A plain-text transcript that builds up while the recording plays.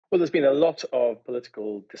Well, there's been a lot of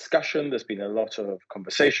political discussion. There's been a lot of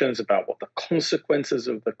conversations about what the consequences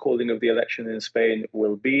of the calling of the election in Spain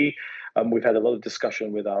will be. We've had a lot of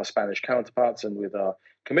discussion with our Spanish counterparts and with our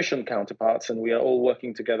Commission counterparts, and we are all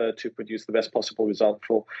working together to produce the best possible result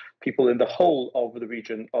for people in the whole of the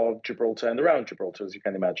region of Gibraltar and around Gibraltar, as you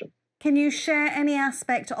can imagine. Can you share any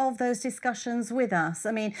aspect of those discussions with us?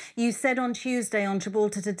 I mean, you said on Tuesday on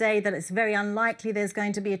Gibraltar Today that it's very unlikely there's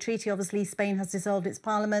going to be a treaty. Obviously, Spain has dissolved its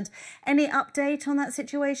parliament. Any update on that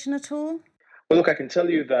situation at all? Well, look, I can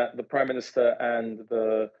tell you that the Prime Minister and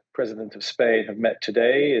the President of Spain have met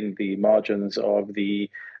today in the margins of the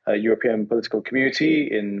European political community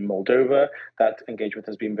in Moldova. That engagement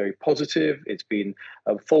has been very positive. It's been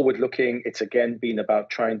forward-looking. It's again been about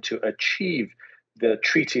trying to achieve the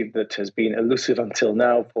treaty that has been elusive until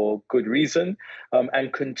now for good reason,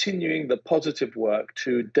 and continuing the positive work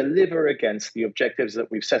to deliver against the objectives that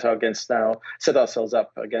we've set ourselves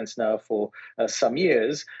up against now for some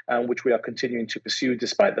years, and which we are continuing to pursue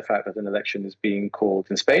despite the fact that an election is being called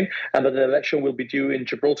in Spain and that an election will be due in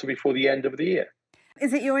Gibraltar before the end of the year.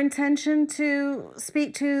 Is it your intention to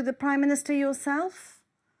speak to the Prime Minister yourself?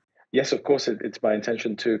 Yes, of course, it's my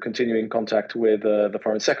intention to continue in contact with the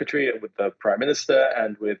Foreign Secretary, with the Prime Minister,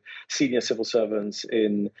 and with senior civil servants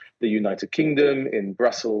in the United Kingdom, in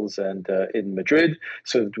Brussels and in Madrid,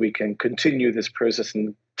 so that we can continue this process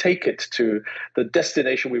and take it to the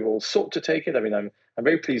destination we've all sought to take it. I mean, I'm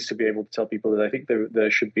very pleased to be able to tell people that I think there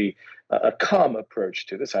should be a calm approach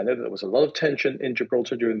to this. I know that there was a lot of tension in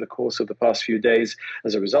Gibraltar during the course of the past few days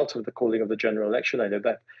as a result of the calling of the general election. I know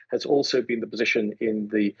that has also been the position in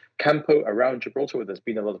the campo around Gibraltar, where there's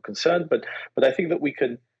been a lot of concern. But I think that we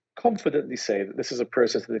can confidently say that this is a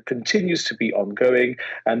process that continues to be ongoing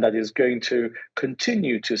and that is going to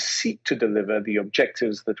continue to seek to deliver the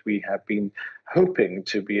objectives that we have been hoping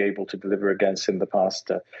to be able to deliver against in the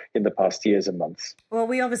past years and months. Well,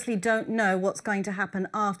 we obviously don't know what's going to happen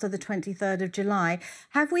after the 23rd of July.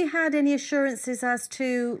 Have we had any assurances as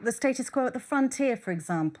to the status quo at the frontier, for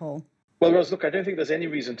example? Well, Ros, look, I don't think there's any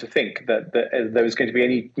reason to think that there is going to be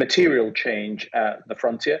any material change at the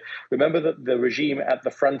frontier. Remember that the regime at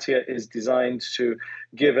the frontier is designed to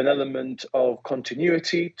give an element of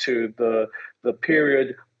continuity to the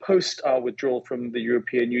period post our withdrawal from the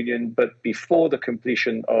European Union, but before the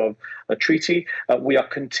completion of a treaty. We are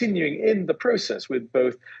continuing in the process with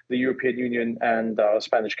both the European Union and our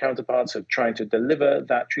Spanish counterparts of trying to deliver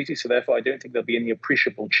that treaty. So therefore, I don't think there'll be any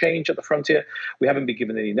appreciable change at the frontier. We haven't been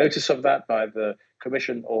given any notice of that by the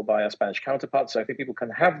Commission or by our Spanish counterparts. So I think people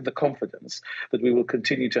can have the confidence that we will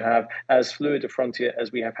continue to have as fluid a frontier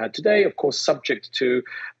as we have had today, of course, subject to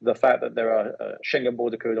the fact that there are Schengen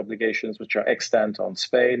Border Code obligations which are extant on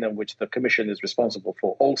Spain and which the Commission is responsible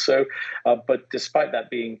for also. But despite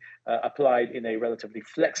that being applied in a relatively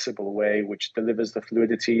flexible way, which delivers the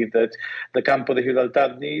fluidity that the Campo de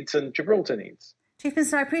Gibraltar needs and Gibraltar needs. Chief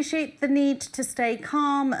Minister, I appreciate the need to stay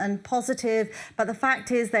calm and positive, but the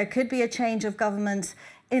fact is there could be a change of government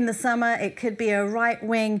in the summer. It could be a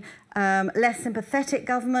right-wing, less sympathetic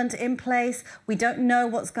government in place. We don't know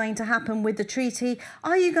what's going to happen with the treaty.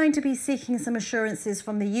 Are you going to be seeking some assurances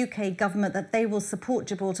from the UK government that they will support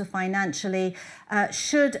Gibraltar financially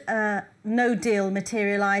should no deal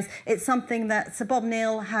materialise? It's something that Sir Bob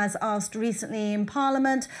Neill has asked recently in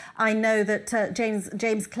Parliament. I know that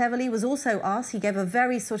James Cleverly was also asked. He gave a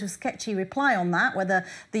very sort of sketchy reply on that, whether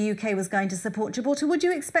the UK was going to support Gibraltar. Would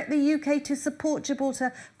you expect the UK to support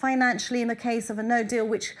Gibraltar financially in the case of a no deal,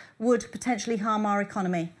 which would potentially harm our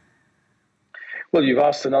economy? Well, you've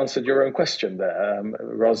asked and answered your own question there,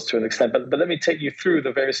 Ros, to an extent. But let me take you through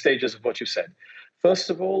the various stages of what you said.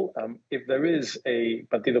 First of all, if there is a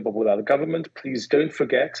Partido Popular government, please don't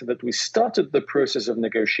forget that we started the process of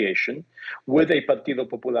negotiation with a Partido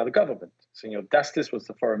Popular government. Senor Dastis was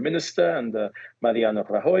the foreign minister and Mariano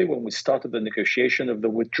Rajoy when we started the negotiation of the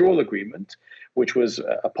withdrawal agreement, which was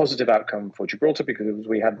a positive outcome for Gibraltar because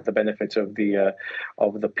we had the benefit of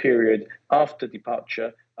the period after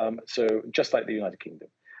departure, so just like the United Kingdom.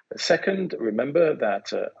 Second, remember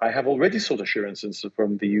that I have already sought assurances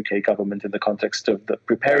from the UK government in the context of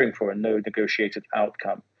preparing for a no negotiated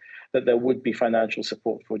outcome, that there would be financial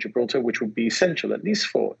support for Gibraltar, which would be essential, at least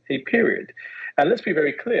for a period. And let's be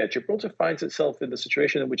very clear, Gibraltar finds itself in the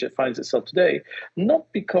situation in which it finds itself today,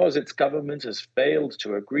 not because its government has failed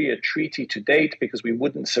to agree a treaty to date, because we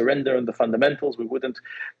wouldn't surrender on the fundamentals, we wouldn't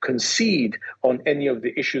concede on any of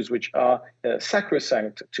the issues which are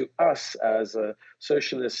sacrosanct to us as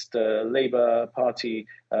Socialist Labour Party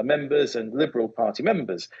members and Liberal Party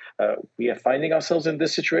members. We are finding ourselves in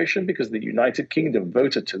this situation because the United Kingdom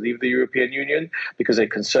voted to leave the European Union, because a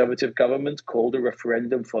Conservative government called a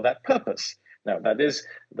referendum for that purpose. Now, that is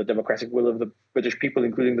the democratic will of the British people,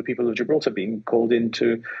 including the people of Gibraltar, being put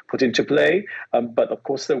into play. But of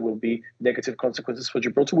course, there will be negative consequences for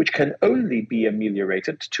Gibraltar, which can only be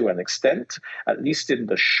ameliorated to an extent, at least in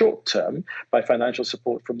the short term, by financial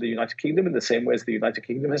support from the United Kingdom, in the same way as the United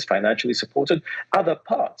Kingdom has financially supported other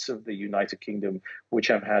parts of the United Kingdom, which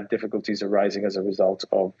have had difficulties arising as a result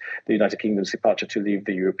of the United Kingdom's departure to leave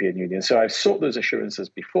the European Union. So I've sought those assurances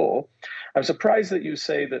before. I'm surprised that you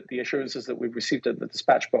say that the assurances that we've received at the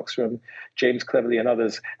dispatch box from James Cleverly and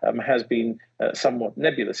others has been somewhat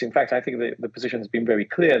nebulous. In fact, I think the position has been very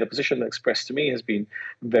clear. The position expressed to me has been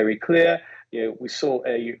very clear. We saw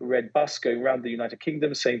a red bus going around the United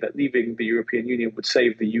Kingdom saying that leaving the European Union would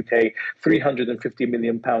save the UK £350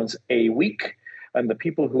 million a week. And the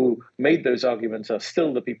people who made those arguments are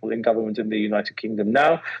still the people in government in the United Kingdom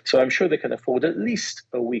now. So I'm sure they can afford at least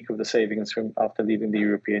a week of the savings from after leaving the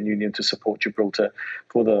European Union to support Gibraltar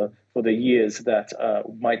for the years that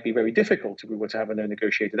might be very difficult if we were to have a no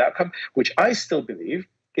negotiated outcome, which I still believe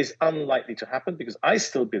is unlikely to happen, because I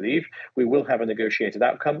still believe we will have a negotiated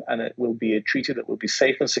outcome and it will be a treaty that will be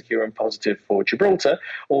safe and secure and positive for Gibraltar,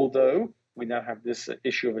 although we now have this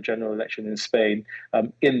issue of a general election in Spain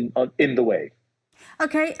in the way.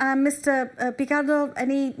 Okay, Mr. Picardo,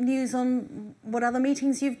 any news on what other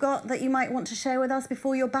meetings you've got that you might want to share with us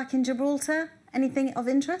before you're back in Gibraltar? Anything of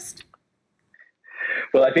interest?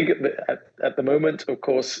 Well, I think at the moment, of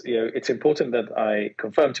course, it's important that I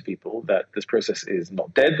confirm to people that this process is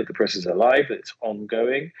not dead, that the process is alive, that it's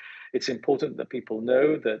ongoing. It's important that people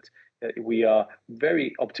know that we are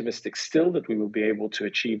very optimistic still that we will be able to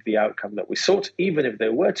achieve the outcome that we sought, even if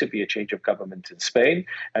there were to be a change of government in Spain.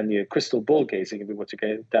 And crystal ball gazing, if we were to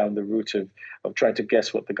go down the route of trying to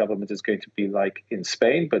guess what the government is going to be like in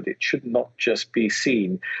Spain, but it should not just be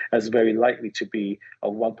seen as very likely to be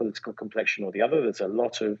of one political complexion or the other. There's a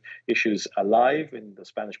lot of issues alive in the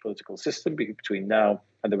Spanish political system between now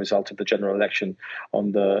and the result of the general election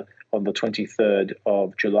on the 23rd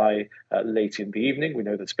of July, late in the evening. We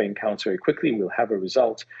know that Spain counts very quickly. We'll have a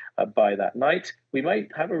result by that night. We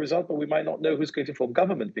might have a result, but we might not know who's going to form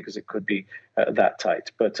government, because it could be that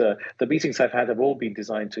tight. But the meetings I've had have all been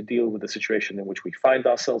designed to deal with the situation in which we find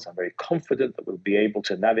ourselves. I'm very confident that we'll be able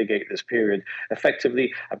to navigate this period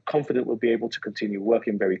effectively. I'm confident we'll be able to continue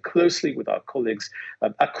working very closely with our colleagues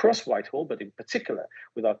across Whitehall, but in particular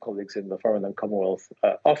with our colleagues in the Foreign and Commonwealth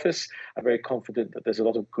Office. I'm very confident that there's a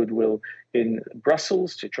lot of goodwill in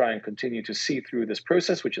Brussels to try and continue to see through this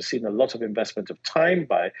process, which has seen a lot of investment of time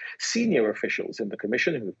by senior officials in the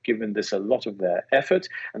Commission who have given this a lot of their effort.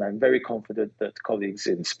 And I'm very confident that colleagues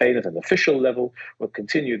in Spain at an official level will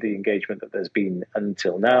continue the engagement that there's been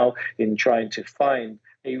until now in trying to find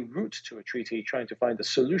a route to a treaty, trying to find a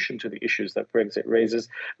solution to the issues that Brexit raises,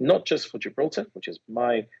 not just for Gibraltar, which is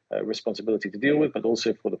my responsibility to deal with, but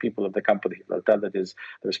also for the people of the Campo de Gibraltar, that is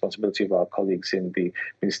the responsibility of our colleagues in the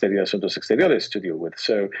Ministerio de Asuntos Exteriores to deal with.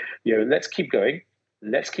 So, let's keep going,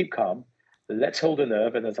 let's keep calm, let's hold a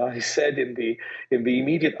nerve. And as I said in the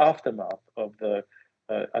immediate aftermath of the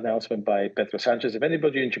announcement by Pedro Sanchez, if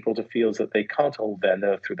anybody in Gibraltar feels that they can't hold their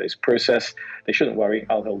nerve through this process, they shouldn't worry,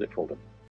 I'll hold it for them.